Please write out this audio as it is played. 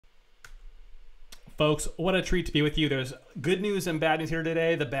Folks, what a treat to be with you. There's good news and bad news here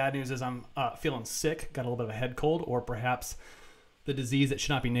today. The bad news is I'm feeling sick, got a little bit of a head cold, or perhaps the disease that should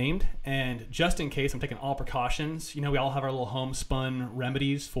not be named. And just in case, I'm taking all precautions. You know, we all have our little homespun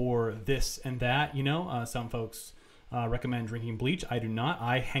remedies for this and that. You know, some folks recommend drinking bleach. I do not.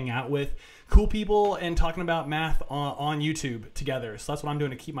 I hang out with cool people and talking about math on YouTube together. So that's what I'm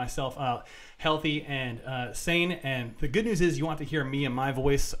doing to keep myself healthy and sane. And the good news is you won't have to hear me and my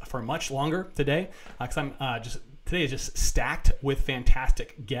voice for much longer today, because I'm today is just stacked with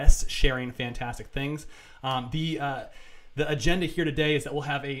fantastic guests sharing fantastic things. The agenda here today is that we'll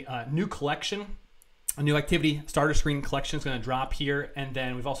have a new collection, a new activity starter screen collection is going to drop here. And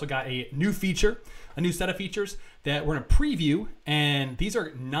then we've also got a new feature, a new set of features that we're going to preview. And these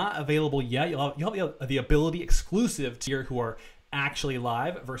are not available yet. You'll have the ability exclusive to you who are actually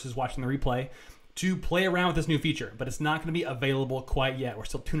live versus watching the replay to play around with this new feature, but it's not going to be available quite yet. We're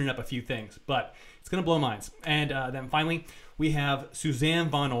still tuning up a few things, but it's going to blow minds. And then finally, we have Suzanne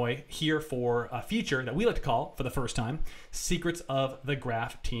von Oy here for a feature that we like to call, for the first time, Secrets of the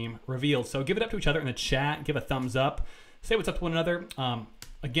Graph Team Revealed. So give it up to each other in the chat, give a thumbs up, say what's up to one another.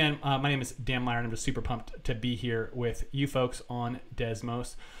 Again, my name is Dan Meyer, and I'm just super pumped to be here with you folks on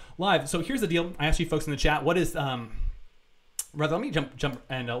Desmos Live. So here's the deal. I asked you folks in the chat, what is... Rather, let me jump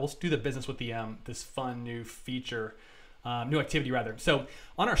and we'll do the business with the this fun new feature, new activity rather. So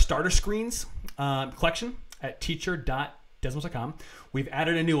on our starter screens collection at teacher.desmos.com, we've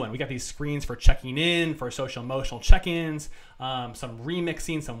added a new one. We got these screens for checking in, for social emotional check-ins, some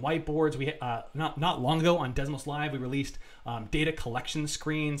remixing, some whiteboards. We not long ago on Desmos Live, we released data collection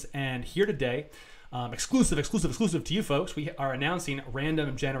screens, and here today, exclusive to you folks, we are announcing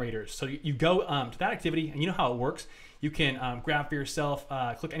random generators. So you go to that activity, and you know how it works. You can grab for yourself,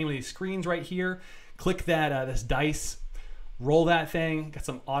 click any one of these screens right here, click that this dice, roll that thing, got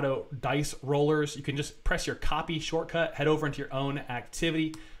some auto dice rollers. You can just press your copy shortcut, head over into your own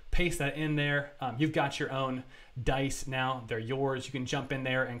activity, paste that in there. You've got your own dice now, they're yours. You can jump in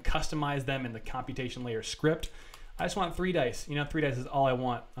there and customize them in the computation layer script. I just want 3 dice. You know, 3 dice is all I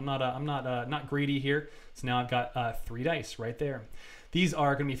want. I'm not greedy here. So now I've got 3 dice right there. These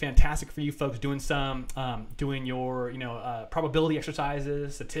are going to be fantastic for you folks doing your probability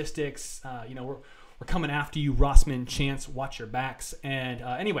exercises, statistics. We're coming after you, Rossman, Chance, watch your backs. And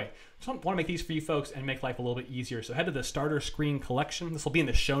anyway, just want to make these for you folks and make life a little bit easier. So head to the starter screen collection. This will be in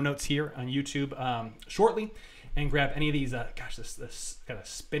the show notes here on YouTube shortly, and grab any of these. This got a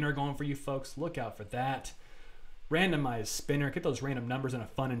spinner going for you folks. Look out for that. Randomized spinner. Get those random numbers in a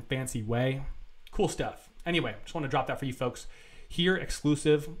fun and fancy way. Cool stuff. Anyway, just want to drop that for you folks here,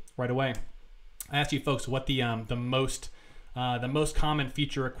 exclusive right away. I asked you folks what the most common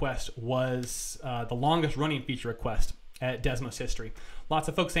feature request was, the longest running feature request at Desmos history. Lots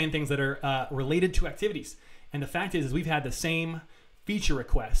of folks saying things that are related to activities. And the fact is we've had the same feature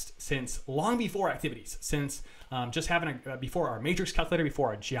request since long before activities, since just having before our matrix calculator, before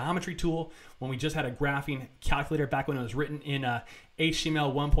our geometry tool, when we just had a graphing calculator back when it was written in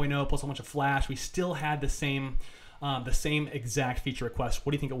HTML 1.0 plus a bunch of Flash. We still had the same exact feature request.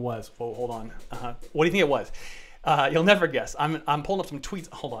 What do you think it was? Whoa, hold on. What do you think it was? You'll never guess. I'm pulling up some tweets.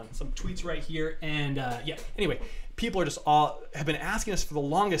 Hold on, some tweets right here. And yeah. Anyway, people are have been asking us for the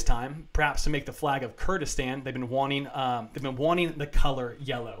longest time, perhaps to make the flag of Kurdistan. They've been wanting the color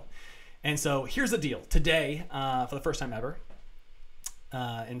yellow. And so here's the deal. Today, for the first time ever,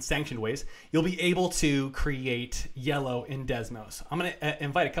 in sanctioned ways, you'll be able to create yellow in Desmos. I'm going to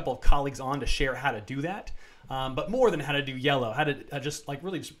invite a couple of colleagues on to share how to do that. But more than how to do yellow, how to just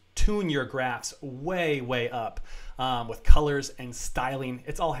tune your graphs way up with colors and styling.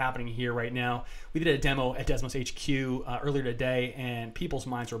 It's all happening here right now. We did a demo at Desmos HQ earlier today, and people's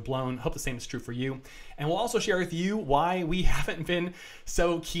minds were blown. Hope the same is true for you. And we'll also share with you why we haven't been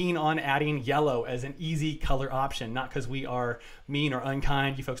so keen on adding yellow as an easy color option. Not because we are mean or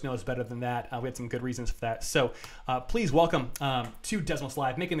unkind. You folks know us better than that. We had some good reasons for that. So please welcome to Desmos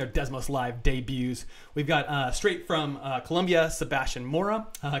Live, making their Desmos Live debuts. We've got straight from Colombia, Sebastian Mora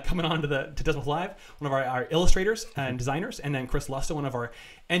coming on to Desmos Live, one of our illustrators and designers, and then Chris Lusto, one of our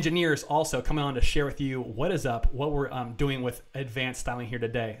engineers, also coming on to share with you what is up, what we're doing with advanced styling here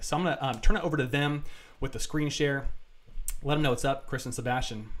today. So I'm gonna turn it over to them with the screen share. Let them know what's up, Chris and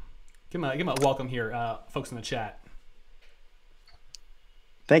Sebastian. Give them a welcome here, folks in the chat.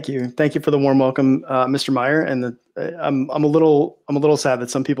 Thank you for the warm welcome, Mr. Meyer. And I'm a little sad that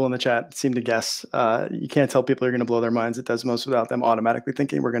some people in the chat seem to guess. You can't tell people are going to blow their minds at Desmos without them automatically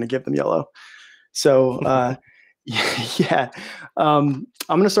thinking we're going to give them yellow. So yeah, I'm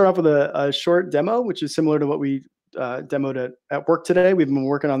going to start off with a short demo, which is similar to what we demoed at work today. We've been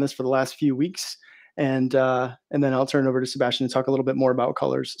working on this for the last few weeks, and then I'll turn it over to Sebastian to talk a little bit more about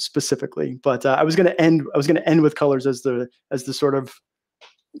colors specifically. But I was going to end with colors as the sort of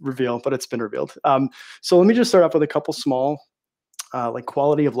reveal, but it's been revealed. So let me just start off with a couple small like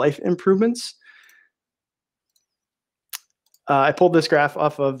quality of life improvements. I pulled this graph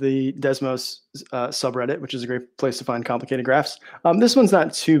off of the Desmos subreddit, which is a great place to find complicated graphs. This one's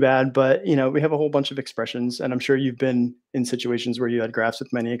not too bad, but we have a whole bunch of expressions, and I'm sure you've been in situations where you had graphs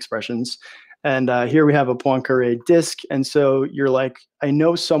with many expressions. And here we have a Poincaré disk, and so you're like, I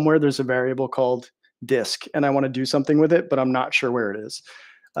know somewhere there's a variable called disk, and I want to do something with it, but I'm not sure where it is.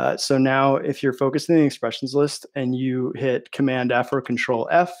 So now, if you're focused in the expressions list and you hit Command F or Control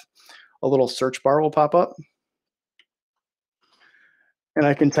F, a little search bar will pop up. And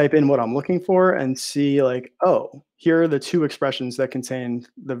I can type in what I'm looking for and see like, oh, here are the two expressions that contain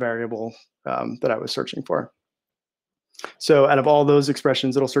the variable that I was searching for. So out of all those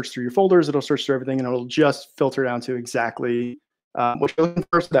expressions, it'll search through your folders, it'll search through everything, and it'll just filter down to exactly what you're looking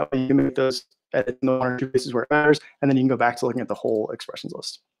for. So that way you can make those edits in the one or two places where it matters, and then you can go back to looking at the whole expressions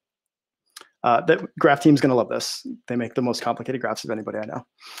list. That graph team's going to love this. They make the most complicated graphs of anybody I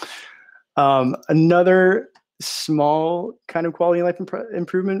know. Another small kind of quality of life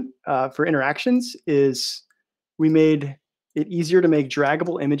improvement for interactions is we made it easier to make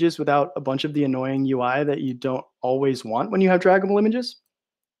draggable images without a bunch of the annoying UI that you don't always want when you have draggable images.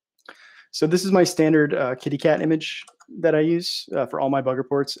 So this is my standard kitty cat image that I use for all my bug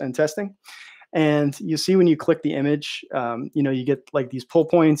reports and testing. And you see when you click the image, you get like these pull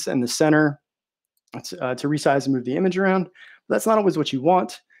points and the center to resize and move the image around. But that's not always what you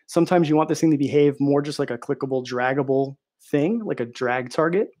want. Sometimes you want this thing to behave more just like a clickable, draggable thing, like a drag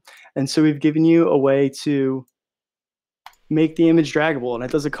target. And so we've given you a way to make the image draggable, and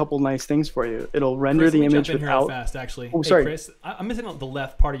it does a couple nice things for you. It'll render Chris, the image jump in without. Here fast, actually. Oh, sorry, Chris. I'm missing the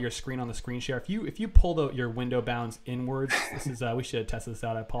left part of your screen on the screen share. If you pull your window bounds inwards, this is we should have tested this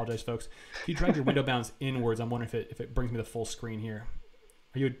out. I apologize, folks. If you drag your window bounds inwards, I'm wondering if it brings me the full screen here.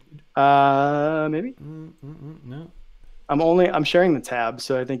 Are you? Maybe. No. I'm sharing the tab,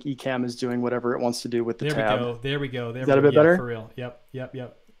 so I think Ecamm is doing whatever it wants to do with the tab. There we go. Is that a bit better? For real. Yep.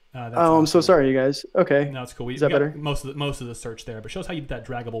 Oh, I'm so sorry, you guys. Okay. No, it's cool. Is that better? Most of the search there, but show us how you did that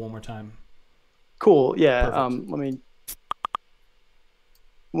draggable one more time. Cool. Yeah. Perfect. Let me.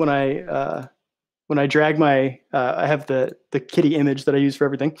 When I drag my, I have the kitty image that I use for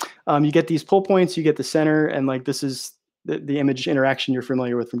everything. You get these pull points, you get the center, and like this is the image interaction you're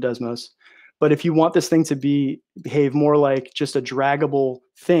familiar with from Desmos. But if you want this thing to behave more like just a draggable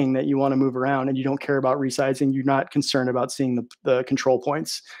thing that you want to move around and you don't care about resizing, you're not concerned about seeing the control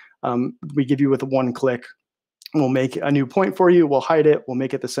points. We give you with one click, we'll make a new point for you, we'll hide it, we'll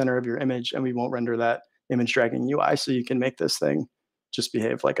make it the center of your image, and we won't render that image dragging UI. So you can make this thing just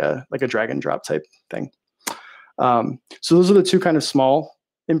behave like a drag and drop type thing. So those are the two kind of small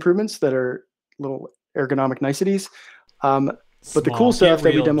improvements that are little ergonomic niceties. But the cool stuff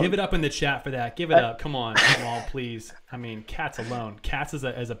that we demo. Give it up in the chat for that. Give it up. Come on, Small, please. I mean, cats alone. Cats as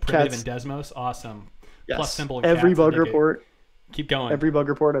a primitive in Desmos, awesome. Yes. Plus symbol. Of every cats, bug report. Keep going. Every bug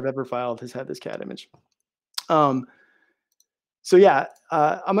report I've ever filed has had this cat image. So yeah,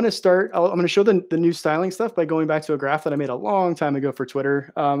 I'm going to start. I'm going to show the new styling stuff by going back to a graph that I made a long time ago for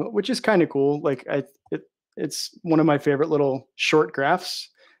Twitter, which is kind of cool. Like it's one of my favorite little short graphs.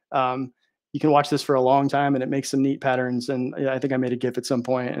 You can watch this for a long time, and it makes some neat patterns. And I think I made a GIF at some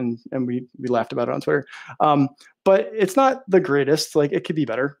point, and we laughed about it on Twitter. But it's not the greatest. Like it could be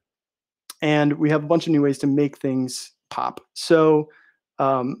better. And we have a bunch of new ways to make things pop. So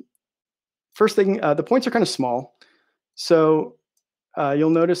first thing, the points are kind of small. So you'll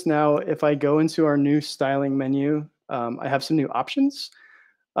notice now if I go into our new styling menu, I have some new options.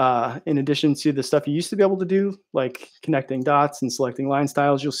 In addition to the stuff you used to be able to do, like connecting dots and selecting line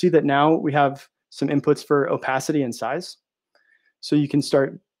styles, you'll see that now we have some inputs for opacity and size. So you can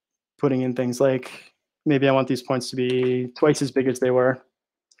start putting in things like, maybe I want these points to be twice as big as they were,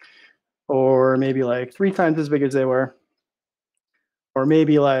 or maybe like 3 times as big as they were, or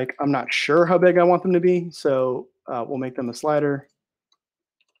maybe like, I'm not sure how big I want them to be. So we'll make them a slider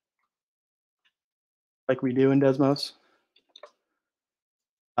like we do in Desmos.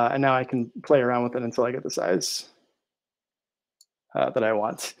 And now I can play around with it until I get the size that I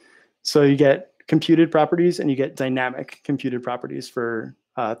want. So you get computed properties and you get dynamic computed properties for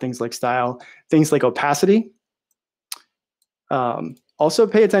things like style, things like opacity. Also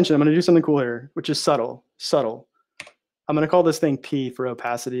pay attention, I'm gonna do something cool here, which is subtle. I'm gonna call this thing P for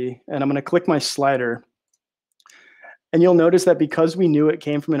opacity, and I'm gonna click my slider. And you'll notice that because we knew it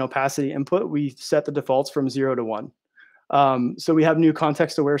came from an opacity input, we set the defaults from 0 to 1. So we have new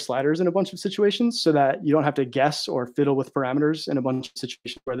context-aware sliders in a bunch of situations so that you don't have to guess or fiddle with parameters in a bunch of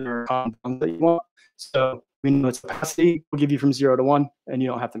situations where there are compounds that you want. So we know its opacity will give you from 0 to 1, and you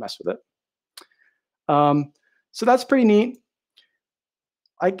don't have to mess with it. So that's pretty neat.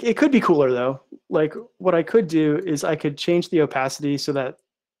 It could be cooler though. Like what I could do is I could change the opacity so that,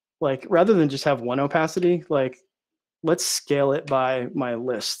 like, rather than just have one opacity, like let's scale it by my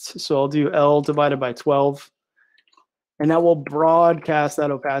list. So I'll do L divided by 12, and that will broadcast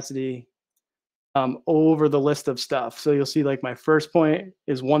that opacity over the list of stuff. So you'll see like my first point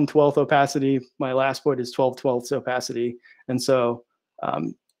is 1/12 opacity. My last point is 12/12 opacity. And so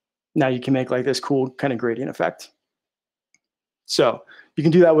now you can make like this cool kind of gradient effect. So you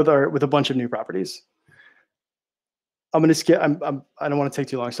can do that with a bunch of new properties. I'm gonna skip. I don't want to take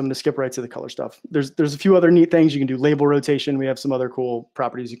too long, so I'm gonna skip right to the color stuff. There's a few other neat things you can do. Label rotation. We have some other cool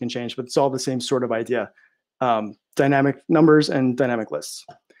properties you can change, but it's all the same sort of idea. Dynamic numbers and dynamic lists.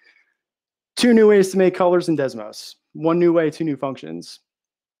 2 new ways to make colors in Desmos. 1 new way, 2 new functions.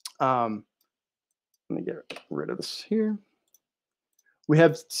 Let me get rid of this here. We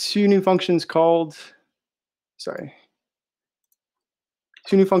have 2 new functions called, sorry,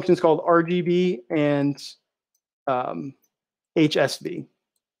 2 new functions called RGB and HSV,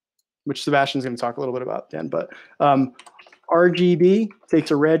 which Sebastian's going to talk a little bit about then. But RGB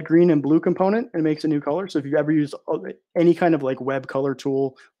takes a red, green, and blue component and makes a new color. So if you've ever used any kind of like web color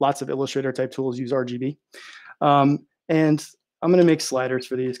tool, lots of Illustrator type tools use RGB. And I'm going to make sliders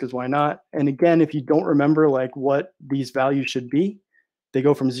for these because why not? And again, if you don't remember like what these values should be, they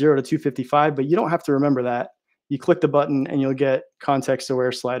go from 0 to 255, but you don't have to remember that. You click the button and you'll get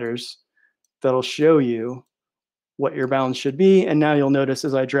context-aware sliders that'll show you what your bounds should be. And now you'll notice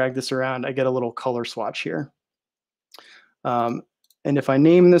as I drag this around, I get a little color swatch here. And if I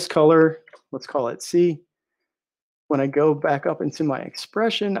name this color, let's call it C. When I go back up into my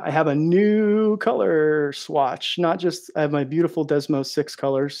expression, I have a new color swatch. Not just, I have my beautiful Desmos 6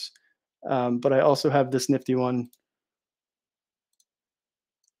 colors, but I also have this nifty one.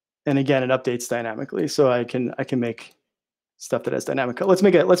 And again, it updates dynamically, so I can make stuff that has dynamic color.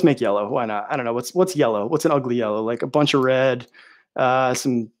 Let's make yellow. Why not? I don't know what's yellow. What's an ugly yellow? Like a bunch of red,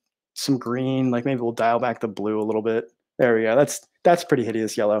 some green. Like maybe we'll dial back the blue a little bit. There we go. That's pretty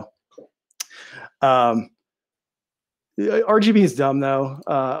hideous yellow. RGB is dumb though.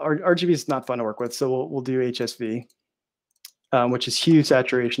 RGB is not fun to work with, so we'll do HSV, which is hue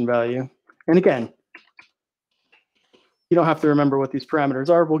saturation value. And again, you don't have to remember what these parameters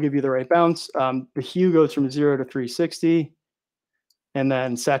are. We'll give you the right bounds. The hue goes from 0 to 360. And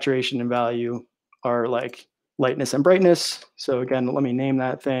then saturation and value are like lightness and brightness. So again, let me name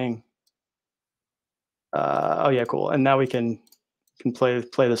that thing. Oh yeah, cool. And now we can play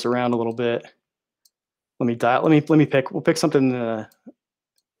this around a little bit. We'll pick something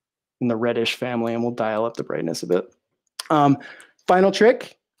in the reddish family and we'll dial up the brightness a bit. Final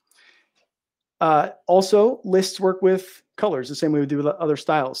trick. Also, lists work with colors the same way we do with other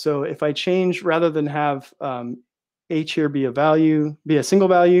styles. So if I change, rather than have H here be a single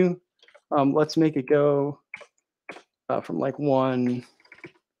value, let's make it go from like 1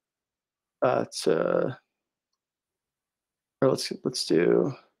 to, or let's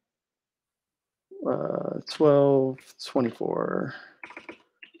do 12, 24.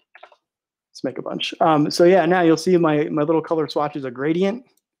 Let's make a bunch. So yeah, now you'll see my little color swatch is a gradient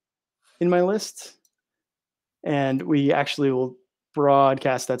in my list, and we actually will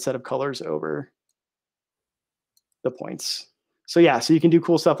broadcast that set of colors over the points. So yeah, so you can do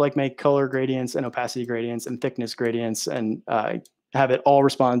cool stuff like make color gradients and opacity gradients and thickness gradients and have it all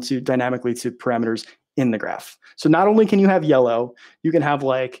respond dynamically to parameters in the graph. So not only can you have yellow, you can have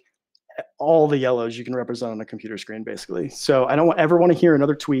like all the yellows you can represent on a computer screen, basically. So I don't ever want to hear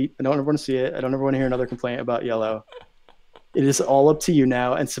another tweet. I don't ever want to see it. I don't ever want to hear another complaint about yellow. It is all up to you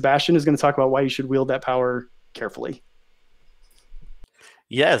now. And Sebastian is going to talk about why you should wield that power carefully.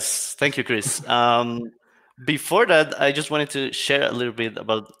 Yes, thank you, Chris. Before that, I just wanted to share a little bit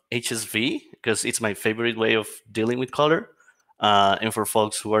about HSV because it's my favorite way of dealing with color. And for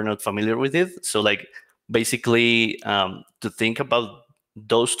folks who are not familiar with it, so like basically to think about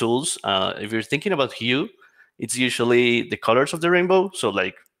those tools, if you're thinking about hue, it's usually the colors of the rainbow. So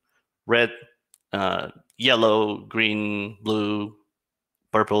like red, yellow, green, blue,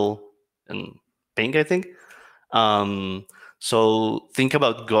 purple, and pink, I think. So think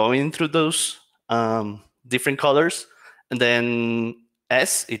about going through those different colors. And then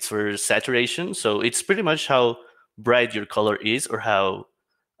S, it's for saturation. So it's pretty much how bright your color is or how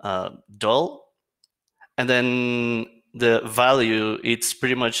dull. And then the value, it's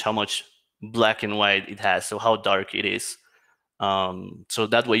pretty much how much black and white it has, so how dark it is. So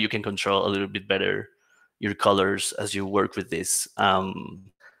that way you can control a little bit better your colors as you work with this.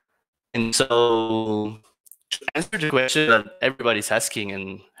 And so to answer the question that everybody's asking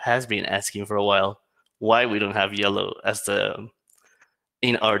and has been asking for a while, why we don't have yellow as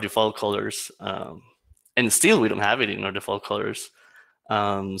in our default colors, and still we don't have it in our default colors.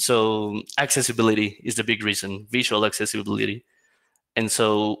 So accessibility is the big reason, visual accessibility. And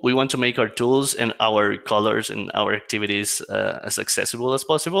so we want to make our tools and our colors and our activities as accessible as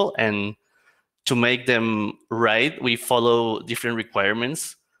possible. And to make them right, we follow different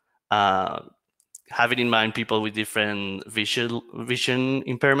requirements. Having in mind people with different vision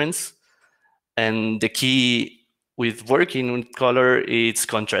impairments. And the key with working with color is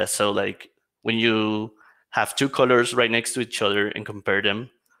contrast. So like when you have two colors right next to each other and compare them,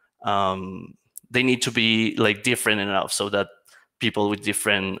 they need to be like different enough so that people with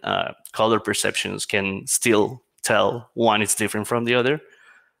different color perceptions can still tell one is different from the other.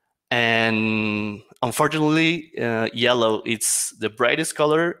 And unfortunately, yellow, it's the brightest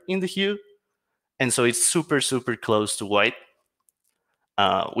color in the hue. And so it's super, super close to white.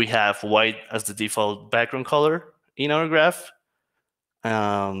 We have white as the default background color in our graph.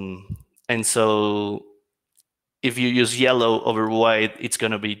 And so if you use yellow over white, it's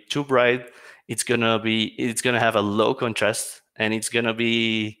going to be too bright. It's going to have a low contrast, and it's not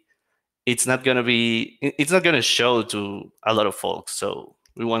going to show to a lot of folks. So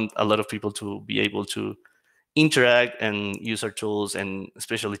we want a lot of people to be able to interact and use our tools, and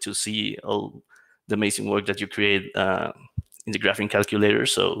especially to see all the amazing work that you create in the graphing calculator.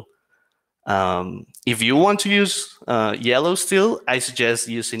 So if you want to use yellow still, I suggest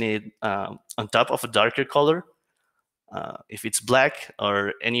using it on top of a darker color. If it's black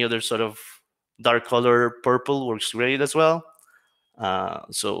or any other sort of dark color, purple works great as well.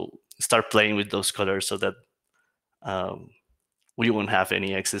 So start playing with those colors so that we won't have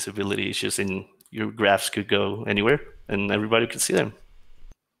any accessibility issues, and your graphs could go anywhere and everybody could see them.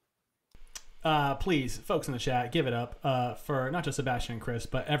 Please, folks in the chat, give it up for not just Sebastian and Chris,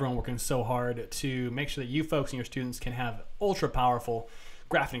 but everyone working so hard to make sure that you folks and your students can have ultra powerful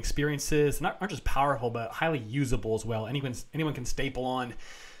graphing experiences, not just powerful, but highly usable as well. Anyone can staple on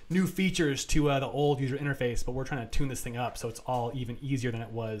new features to the old user interface, but we're trying to tune this thing up so it's all even easier than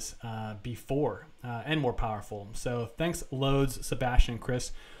it was before and more powerful. So thanks loads, Sebastian and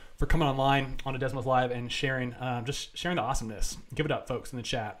Chris, for coming online on a Desmos Live and sharing the awesomeness. Give it up, folks in the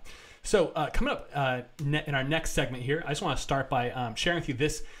chat. So coming up in our next segment here, I just want to start by sharing with you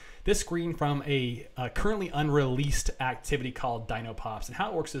this screen from a currently unreleased activity called Dino Pops. And how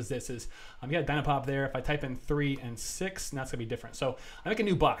it works is this: you got a Dino Pop there. If I type in 3 and 6, that's gonna be different. So I make a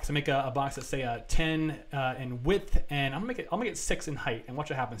new box. I make a box that's say 10 in width, and I'll make it 6 in height. And watch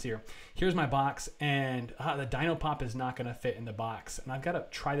what happens here. Here's my box, and the Dino Pop is not gonna fit in the box, and I've got to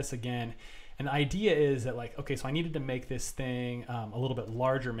try this again. And the idea is that, like, okay, so I needed to make this thing a little bit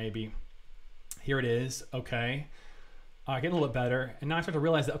larger maybe. Here it is, okay. Getting a little bit better. And now I start to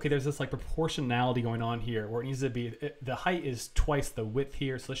realize that, okay, there's this like proportionality going on here where it needs to be, the height is twice the width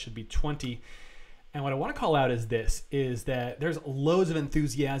here, so this should be 20. And what I want to call out is that there's loads of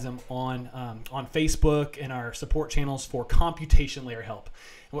enthusiasm on Facebook and our support channels for computation layer help.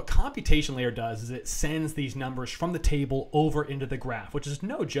 And what computation layer does is it sends these numbers from the table over into the graph, which is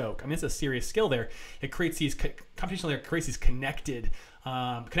no joke. I mean, it's a serious skill there. It creates these, computation layer creates these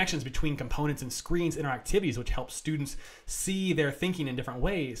connections between components and screens interactivities, which help students see their thinking in different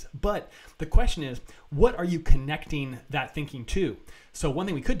ways. But the question is, what are you connecting that thinking to? So one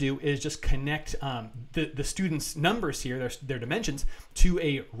thing we could do is just connect the students' numbers here, their dimensions, to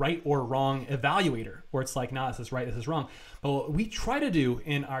a right or wrong evaluator, where it's like, nah, this is right, this is wrong. But what we try to do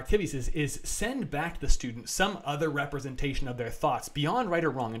in our activities is send back to the student some other representation of their thoughts beyond right or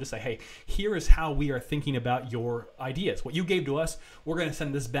wrong, and just say, hey, here is how we are thinking about your ideas. What you gave to us, we're going to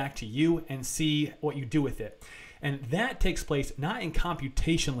send this back to you and see what you do with it. And that takes place not in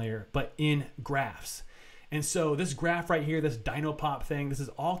computation layer, but in graphs. And so this graph right here, this Dino Pop thing, this is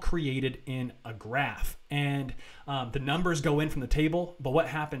all created in a graph. And the numbers go in from the table, but what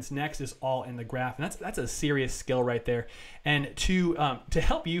happens next is all in the graph. And that's a serious skill right there. And to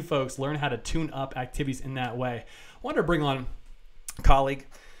help you folks learn how to tune up activities in that way, I wanted to bring on a colleague,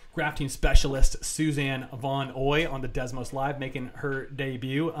 graph team specialist Suzanne von Oy on the Desmos Live, making her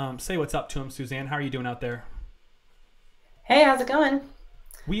debut. Say what's up to him, Suzanne. How are you doing out there? Hey, how's it going?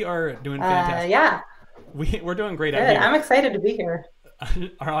 We are doing fantastic. Yeah. We're doing great Good. out here. I'm excited to be here.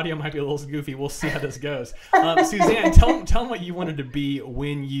 Our audio might be a little goofy. We'll see how this goes. Suzanne, tell them what you wanted to be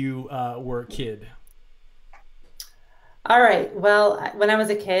when you were a kid. All right. Well, when I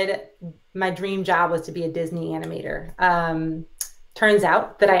was a kid, my dream job was to be a Disney animator. Turns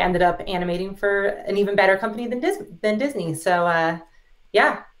out that I ended up animating for an even better company than Disney. So,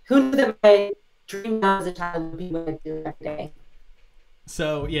 yeah, who knew that my dream job as a child would be what I do every day?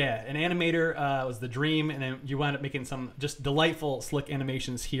 So yeah, an animator was the dream, and then you wound up making some just delightful, slick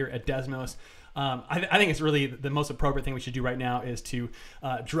animations here at Desmos. I think it's really the most appropriate thing we should do right now is to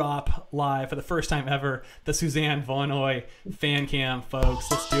drop live for the first time ever the Suzanne von Oy fan cam,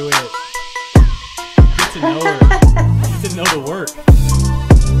 folks. Let's do it. Get to know her. Get to know the work.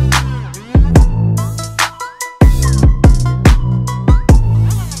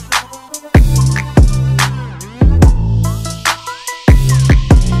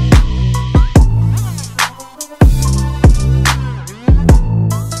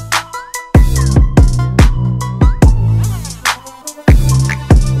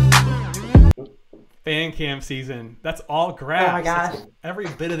 Fan cam season. That's all graphs. Oh my gosh. Every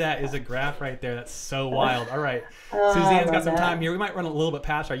bit of that is a graph right there. That's so wild. All right. Oh, Suzanne's I got some love time that. here. We might run a little bit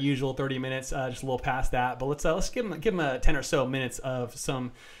past our usual 30 minutes, just a little past that. But let's give them a 10 or so minutes of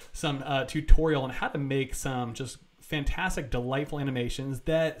some tutorial on how to make some just fantastic, delightful animations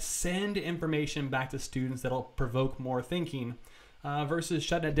that send information back to students that'll provoke more thinking versus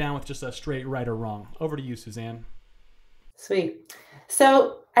shutting it down with just a straight right or wrong. Over to you, Suzanne. Sweet.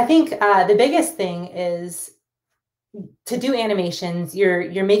 So I think the biggest thing is to do animations,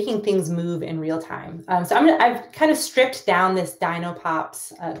 you're making things move in real time. So I've kind of stripped down this Dino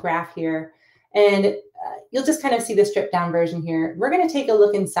Pops graph here, and you'll just kind of see the stripped down version here. We're going to take a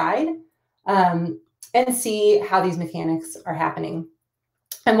look inside and see how these mechanics are happening.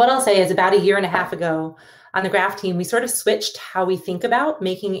 And what I'll say is about a year and a half ago on the graph team, we sort of switched how we think about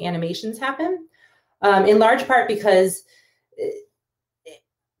making animations happen, in large part because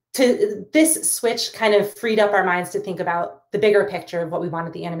this switch kind of freed up our minds to think about the bigger picture of what we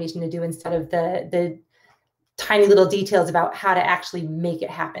wanted the animation to do instead of the tiny little details about how to actually make it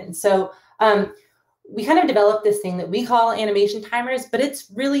happen. So we kind of developed this thing that we call animation timers, but it's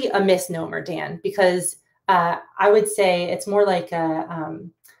really a misnomer, Dan, because I would say it's more like a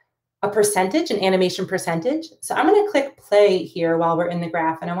percentage, an animation percentage. So I'm going to click play here while we're in the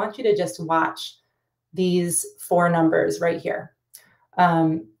graph, and I want you to just watch these 4 numbers right here.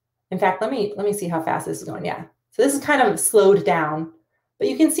 In fact, let me see how fast this is going. Yeah. So this is kind of slowed down, but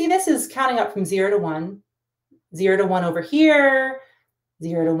you can see this is counting up from 0 to 1, 0 to 1 over here,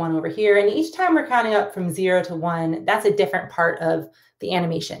 0 to 1 over here. And each time we're counting up from 0 to 1, that's a different part of the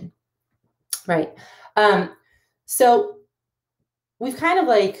animation, right? So we've kind of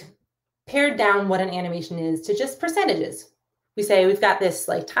like pared down what an animation is to just percentages. We say we've got this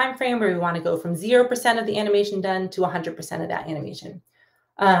like time frame where we want to go from 0% of the animation done to 100% of that animation.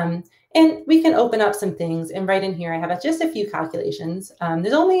 And we can open up some things, and right in here, I have just a few calculations.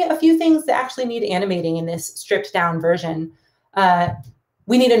 There's only a few things that actually need animating in this stripped down version.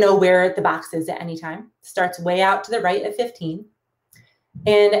 We need to know where the box is at any time. Starts way out to the right at 15.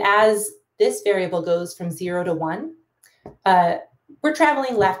 And as this variable goes from 0 to 1, we're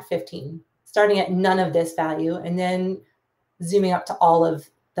traveling left 15, starting at none of this value, and then zooming up to all of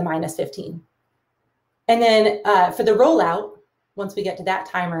the minus 15. And then for the rollout, once we get to that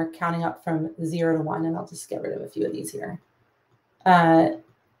timer, counting up from 0 to 1, and I'll just get rid of a few of these here.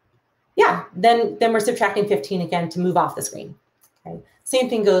 Yeah, then we're subtracting 15 again to move off the screen. Okay. Same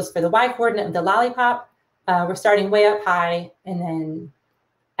thing goes for the y coordinate of the lollipop. We're starting way up high, and then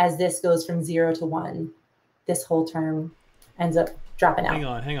as this goes from 0 to 1, this whole term ends up dropping out. Hang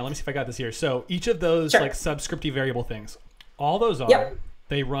on. Let me see if I got this here. So each of those like subscripty variable things, all those are,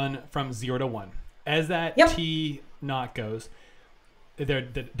 they run from 0 to 1. As that t naught goes, they're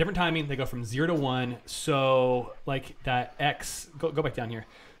the different timing. They go from 0 to 1. So like that x, go back down here.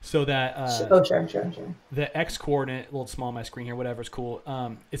 So that sure. the x coordinate, a little small on my screen here, whatever, it's cool.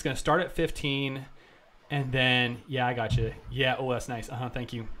 It's going to start at 15, and then I got you. Yeah, oh, that's nice.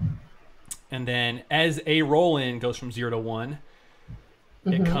 Thank you. And then as a roll in goes from 0 to 1,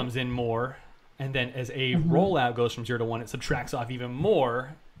 it comes in more, and then as a rollout goes from 0 to 1, it subtracts off even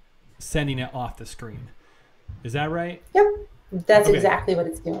more, sending it off the screen. Is that right? Yep. That's exactly what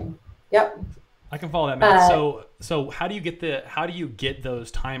it's doing. Yep. I can follow that math. So how do you get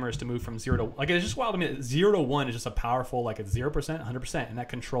those timers to move from 0 to, like, it's just wild to me that 0 to 1 is just a powerful, like, it's 0%, 100%, and that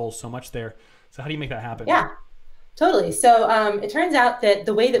controls so much there. So how do you make that happen? Yeah, totally. So it turns out that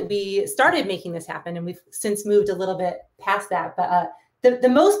the way that we started making this happen, and we've since moved a little bit past that, but the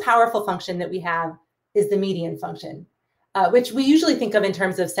most powerful function that we have is the median function, which we usually think of in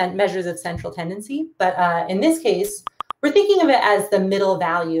terms of measures of central tendency. But in this case, we're thinking of it as the middle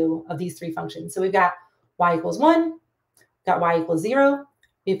value of these 3 functions. So we've got y equals 1, got y equals 0,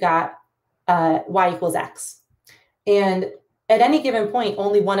 we've got y equals x. And at any given point,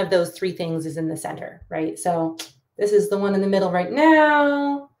 only one of those three things is in the center, right? So this is the one in the middle right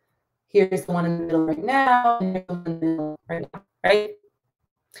now. Here's the one in the middle right now. And here's the one in the middle right now, right?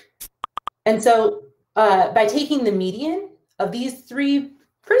 And so by taking the median of these three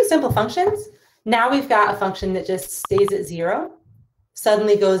pretty simple functions, now we've got a function that just stays at 0,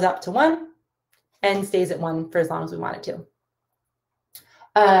 suddenly goes up to 1, and stays at 1 for as long as we want it to.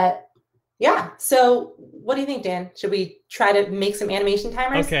 Yeah, so what do you think, Dan? Should we try to make some animation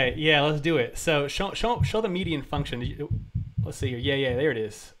timers? Okay, yeah, let's do it. So show the median function. Let's see here. Yeah, there it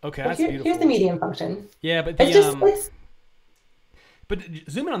is. Okay, that's beautiful. Here's the median function. Yeah, but but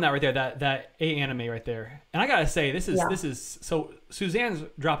zoom in on that right there, that A anime right there. And I gotta say, this is so Suzanne's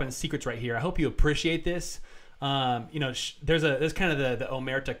dropping secrets right here. I hope you appreciate this. You know, there's kind of the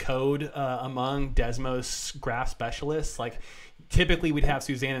omerta code among Desmos graph specialists. Like, typically we'd have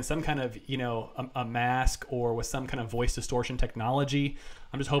Suzanne in some kind of, you know, a mask or with some kind of voice distortion technology.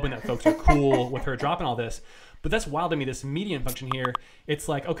 I'm just hoping that folks are cool with her dropping all this. But that's wild to me, this median function here. It's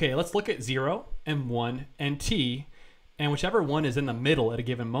like, okay, let's look at 0 and 1 and t, and whichever one is in the middle at a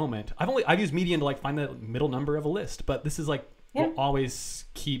given moment. I've used median to like find the middle number of a list, but this is like, we'll always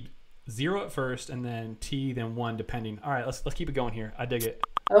keep 0 at first and then t, then 1 depending. All right, let's keep it going here. I dig it.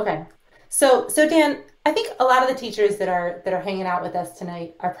 Okay. So Dan, I think a lot of the teachers that are hanging out with us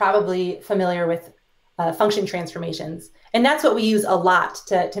tonight are probably familiar with function transformations. And that's what we use a lot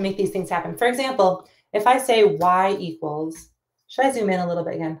to make these things happen. For example, if I say y equals, should I zoom in a little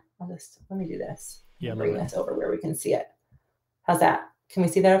bit again? Let me do this. Yeah, bring this over where we can see it. How's that? Can we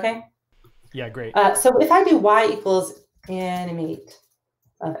see that okay? Yeah, great. So if I do y equals animate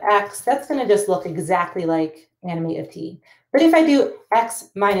of x, that's going to just look exactly like animate of t. But if I do x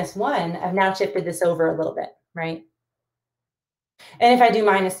minus 1, I've now shifted this over a little bit, right? And if I do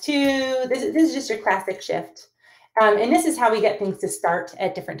minus 2, this is just your classic shift. And this is how we get things to start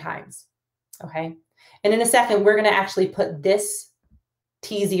at different times, okay? And in a second, we're going to actually put this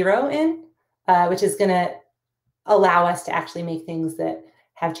t0 in, which is going to allow us to actually make things that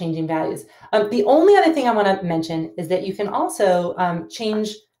have changing values. The only other thing I want to mention is that you can also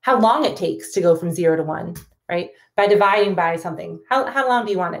change how long it takes to go from 0 to 1, right? By dividing by something. How long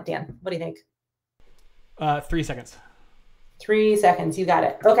do you want it, Dan? What do you think? 3 seconds. 3 seconds, you got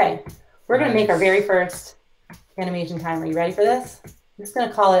it. Okay, we're going to make our very first animation timer. Are you ready for this? I'm just going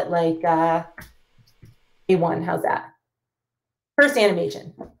to call it like A1. How's that? First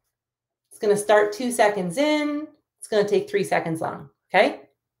animation. It's going to start 2 seconds in. It's going to take 3 seconds long, okay?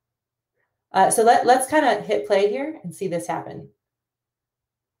 So let's kind of hit play here and see this happen.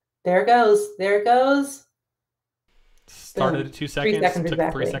 There it goes. There it goes. Started at 2 seconds, 3 seconds took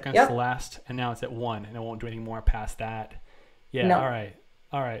exactly. 3 seconds to last, and now it's at 1, and it won't do any more past that. Yeah, no.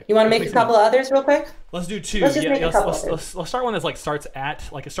 All right. You want to make a couple of others real quick? Let's do 2. Let's just make a couple let's start one that's like starts at,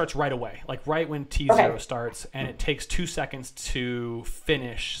 like it starts right away, like right when T0 starts, and it takes 2 seconds to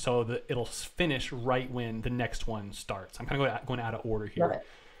finish, so that it'll finish right when the next one starts. I'm kind of going out of order here. Love it.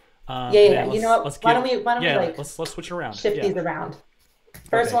 Yeah. You know what? Why don't we like let's switch around. Shift these around.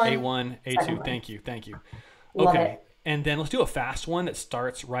 First one. A1, A2. Thank you. Love Okay. it. And then let's do a fast one that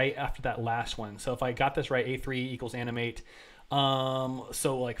starts right after that last one. So if I got this right, A3 equals animate.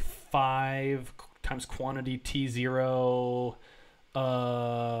 So like 5 times quantity T0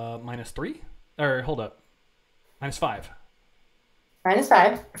 minus 3? Or hold up. Minus 5. Minus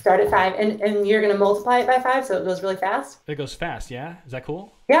 5. Start at 5. And you're going to multiply it by 5 so it goes really fast? It goes fast, yeah? Is that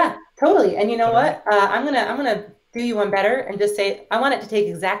cool? Yeah, totally. And you know what? I'm gonna do you one better and just say I want it to take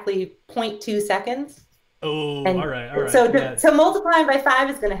exactly 0.2 seconds. Oh, and all right. So multiplying by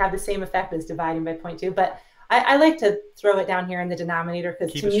 5 is going to have the same effect as dividing by 0.2. But I like to throw it down here in the denominator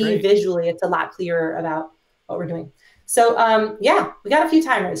because to me, visually, it's a lot clearer about what we're doing. So yeah, we got a few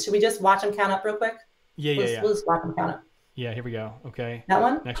timers. Should we just watch them count up real quick? Yeah. We'll just watch them count up. Yeah, here we go. Okay. That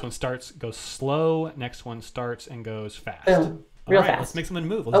one? Next one starts, goes slow. Next one starts and goes fast. Boom. Real fast. Let's make something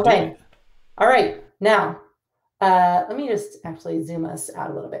move. Let's do it. All right. Now, let me just actually zoom us out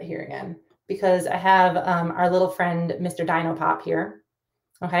a little bit here again, because I have our little friend, Mr. Dinopop here.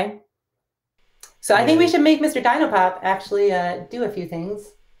 Okay. So I think we should make Mr. Dinopop actually do a few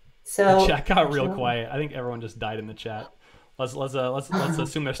things. So the chat got real quiet. I think everyone just died in the chat. Let's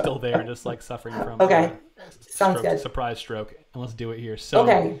assume they're still there and just like suffering from sounds good. Surprise stroke. And let's do it here.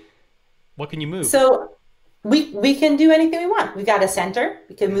 So what can you move? So we can do anything we want. We got a center.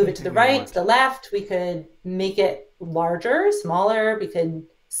 We could move it to the right, to the left. We could make it larger, smaller. We could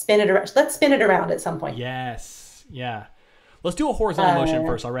spin it around. Let's spin it around at some point. Yes. Yeah. Let's do a horizontal motion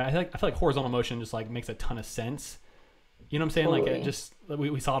first. All right. I feel like horizontal motion just like makes a ton of sense. You know what I'm saying? Totally. Like,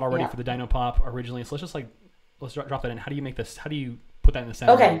 we saw it already for the Dino Pop originally. So let's drop that in. How do you make this? How do you put that in the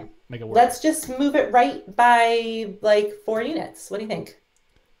center? Okay. And make it work. Let's just move it right by like 4 units. What do you think?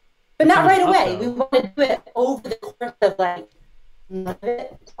 But not right away. We want to do it over the course of like none of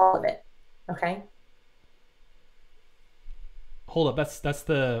it, all of it. Okay. Hold up. That's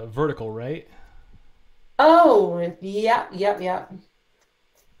the vertical, right? Oh, yeah.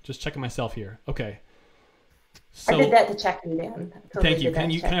 Just checking myself here. Okay. So, I did that to check you, Dan. Thank you.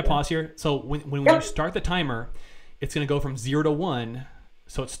 Can I pause here? So when you start the timer, it's going to go from 0 to 1.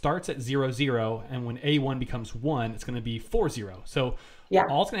 So it starts at 0, 0, and when A1 becomes 1, it's going to be 4, 0. So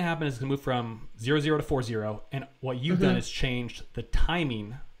all it's going to happen is it's going to move from 0, 0 to 4, 0. And what you've done is changed the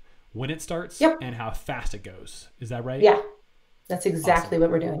timing when it starts and how fast it goes. Is that right? Yeah, that's exactly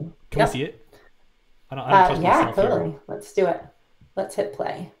what we're doing. Can we see it? I don't trust myself totally. Here. Let's do it. Let's hit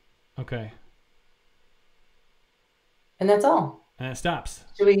play. Okay. And that's all. And it stops.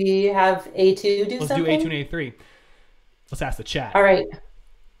 Should we have A2 do something? Let's do A2 and A3. Let's ask the chat. All right.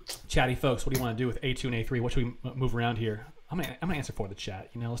 Chatty folks, what do you want to do with A2 and A3? What should we move around here? I'm gonna answer for the chat.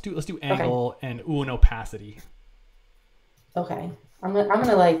 You know, let's do angle and and opacity. Okay. I'm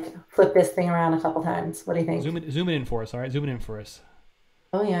gonna like flip this thing around a couple times. What do you think? Zoom it in for us. All right, zoom it in for us.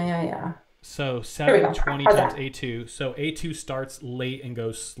 Oh yeah. So 720 times A2. So A2 starts late and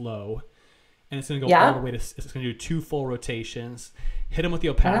goes slow, and it's gonna go all the way to. It's gonna do 2 full rotations. Hit them with the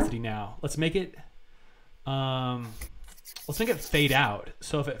opacity now. Let's make it. Let's make it fade out.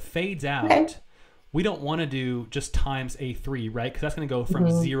 So if it fades out, we don't want to do just times A3, right? Because that's going to go from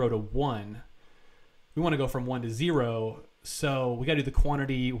 0 to 1. We want to go from 1 to 0. So we got to do the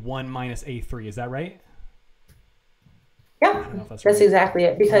quantity 1 minus A3. Is that right? Yeah, that's exactly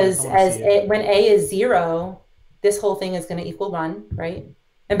it. Because when A is 0, this whole thing is going to equal 1, right?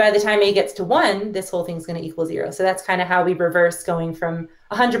 And by the time A gets to 1, this whole thing is going to equal 0. So that's kind of how we reverse going from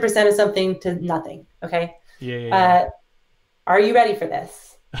 100% of something to nothing, okay? Yeah. Are you ready for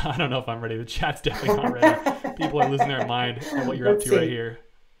this? I don't know if I'm ready. The chat's definitely not ready. People are losing their mind at what you're up to right here.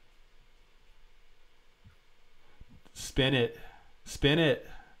 Spin it.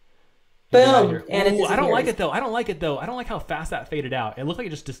 Boom. And I don't like it though. I don't like how fast that faded out. It looked like it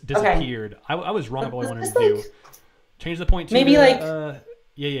just disappeared. Okay. I was wrong about what I wanted to do. Change the point to maybe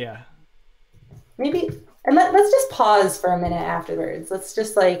yeah. Maybe, and let's just pause for a minute afterwards. Let's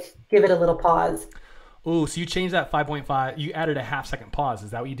just like give it a little pause. Oh, so you changed that 5.5. You added a half-second pause. Is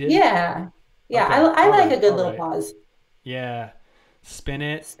that what you did? Yeah. Okay. I like a good little pause. Yeah. Spin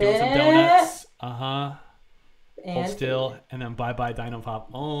it. Doing some donuts. Hold still. And then bye-bye Dino Pop.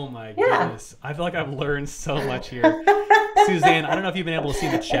 Oh, my goodness. I feel like I've learned so much here. Suzanne, I don't know if you've been able to see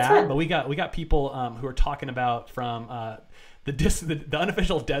the chat, but we got people who are talking about from the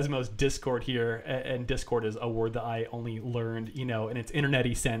unofficial Desmos Discord here, and Discord is a word that I only learned, in its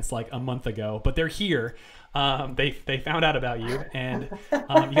internet-y sense like a month ago, but they're here. They found out about you, and you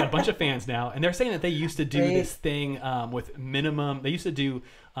got a bunch of fans now, and they're saying that they used to do this thing with minimum. They used to do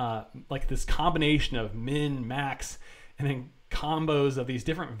like this combination of min, max, and then combos of these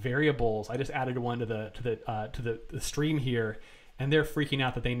different variables. I just added one to the stream here, and they're freaking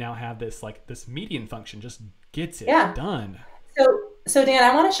out that they now have this median function just gets it done. So Dan,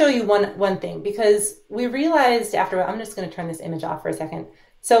 I want to show you one thing, because we realized after, I'm just going to turn this image off for a second.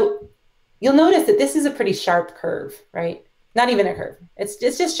 So you'll notice that this is a pretty sharp curve, right? Not even a curve. It's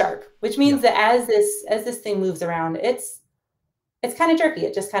just sharp, which means that as this thing moves around, it's kind of jerky.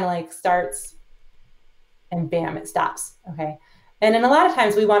 It just kind of like starts and bam, it stops. Okay. And then a lot of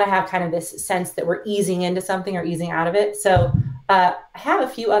times we want to have kind of this sense that we're easing into something or easing out of it. So I have a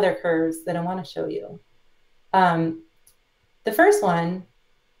few other curves that I want to show you. The first one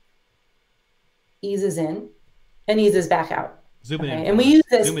eases in and eases back out. Zoom in. And we use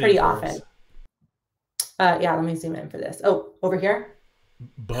this pretty often. Let me zoom in for this. Oh, over here?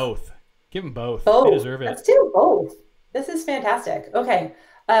 Both. Give them both. Both. They deserve it. Let's do both. This is fantastic. Okay.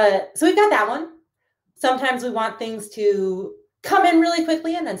 So we've got that one. Sometimes we want things to come in really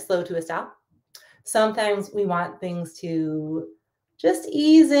quickly and then slow to a stop. Sometimes we want things to just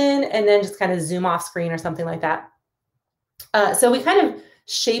ease in and then just kind of zoom off screen or something like that. So we kind of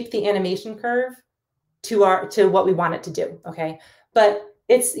shape the animation curve to what we want it to do. Okay. But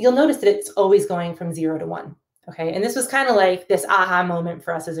you'll notice that it's always going from 0 to 1. Okay. And this was kind of like this aha moment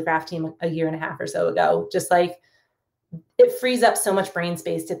for us as a graph team a year and a half or so ago. Just like it frees up so much brain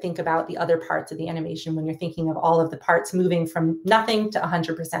space to think about the other parts of the animation when you're thinking of all of the parts moving from nothing to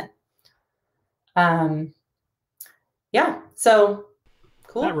 100%. Yeah. So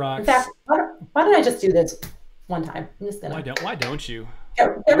cool. That rocks. In fact, why don't I just do this one time? I'm just gonna. Why don't you? Get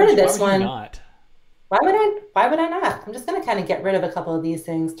rid of this one. Not? why would I not? I'm just going to kind of get rid of a couple of these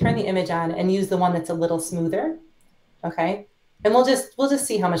things, turn the image on, and use the one that's a little smoother. Okay. And we'll just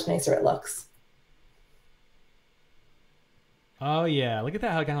see how much nicer it looks. Oh yeah, look at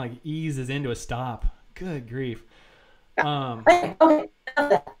that, how it kind of like eases into a stop. Good grief. Okay,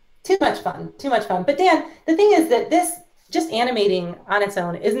 too much fun, too much fun. But Dan, the thing is that this just animating on its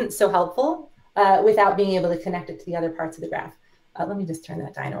own isn't so helpful without being able to connect it to the other parts of the graph. Let me just turn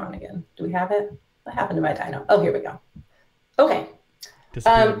that dyno on again. Do we have it? What happened to my dyno? Oh, here we go. Okay.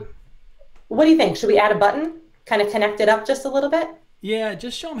 What do you think? Should we add a button? Kind of connect it up just a little bit? Yeah,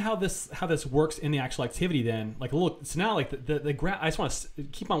 just show them how this works in the actual activity. Then, like, look, so now like the graph. I just want to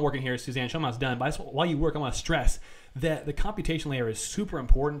keep on working here, Suzanne. Show them how it's done. But while you work, I want to stress that the computation layer is super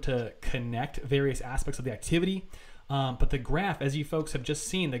important to connect various aspects of the activity. But the graph, as you folks have just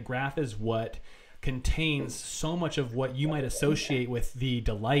seen, the graph is what contains so much of what you might associate with the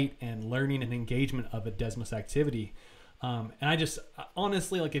delight and learning and engagement of a Desmos activity. And I just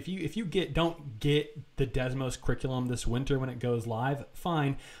honestly, like, if you don't get the Desmos curriculum this winter when it goes live,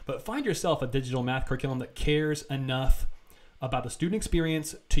 fine, but find yourself a digital math curriculum that cares enough about the student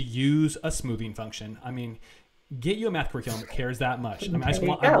experience to use a smoothing function. I mean, get you a math curriculum that cares that much. I mean,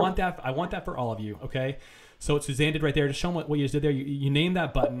 I want that for all of you. Okay. So what Suzanne did right there, just show them what you just did there. You named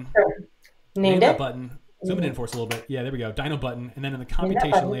that button. Name that button. Zoom it in for us a little bit. Yeah, there we go. Dyno button. And then in the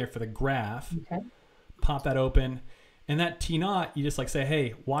computation layer for the graph, pop that open. And that T0, you just like say,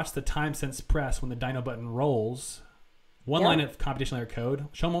 hey, watch the time since press when the dyno button rolls. One line of computation layer code.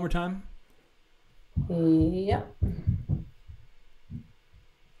 Show them one more time. Yep.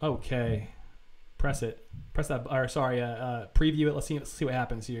 Okay. Press it. Press that. Or sorry, preview it. Let's see what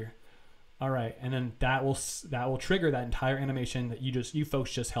happens here. All right, and then that will trigger that entire animation that you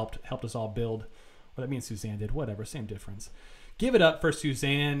folks just helped us all build. What that means Suzanne did. Whatever, same difference. Give it up for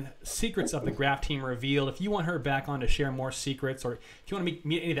Suzanne. Secrets of the Graph Team revealed. If you want her back on to share more secrets, or if you want to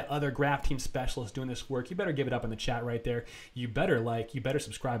meet any of the other Graph Team specialists doing this work, you better give it up in the chat right there. You better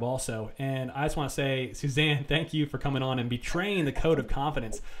subscribe also. And I just want to say, Suzanne, thank you for coming on and betraying the code of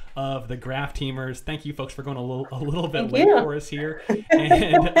confidence of the Graph Teamers. Thank you folks for going a little bit late for us here.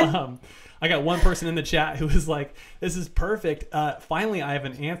 And I got one person in the chat who was like, this is perfect. Finally, I have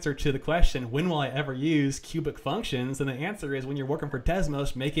an answer to the question, when will I ever use cubic functions? And the answer is when you're working for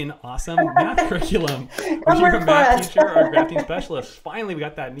Desmos, making awesome math curriculum. Or you're a math teacher or a graph team specialist. Finally, we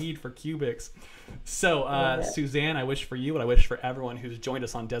got that need for cubics. So Suzanne, I wish for you and I wish for everyone who's joined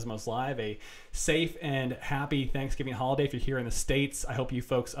us on Desmos Live a safe and happy Thanksgiving holiday. If you're here in the States, I hope you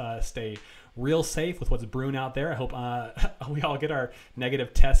folks stay real safe with what's brewing out there. I hope we all get our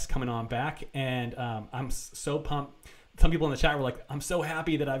negative tests coming on back. And I'm so pumped. Some people in the chat were like, I'm so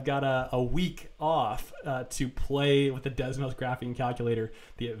happy that I've got a week off to play with the Desmos graphing calculator,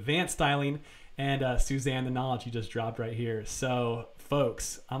 the advanced styling, and Suzanne, the knowledge you just dropped right here. So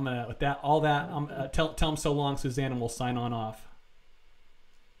folks, I'm gonna, with that, all that, I'm tell them so long, Suzanne, and we'll sign on off.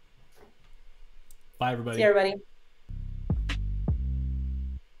 Bye, everybody. See you, everybody.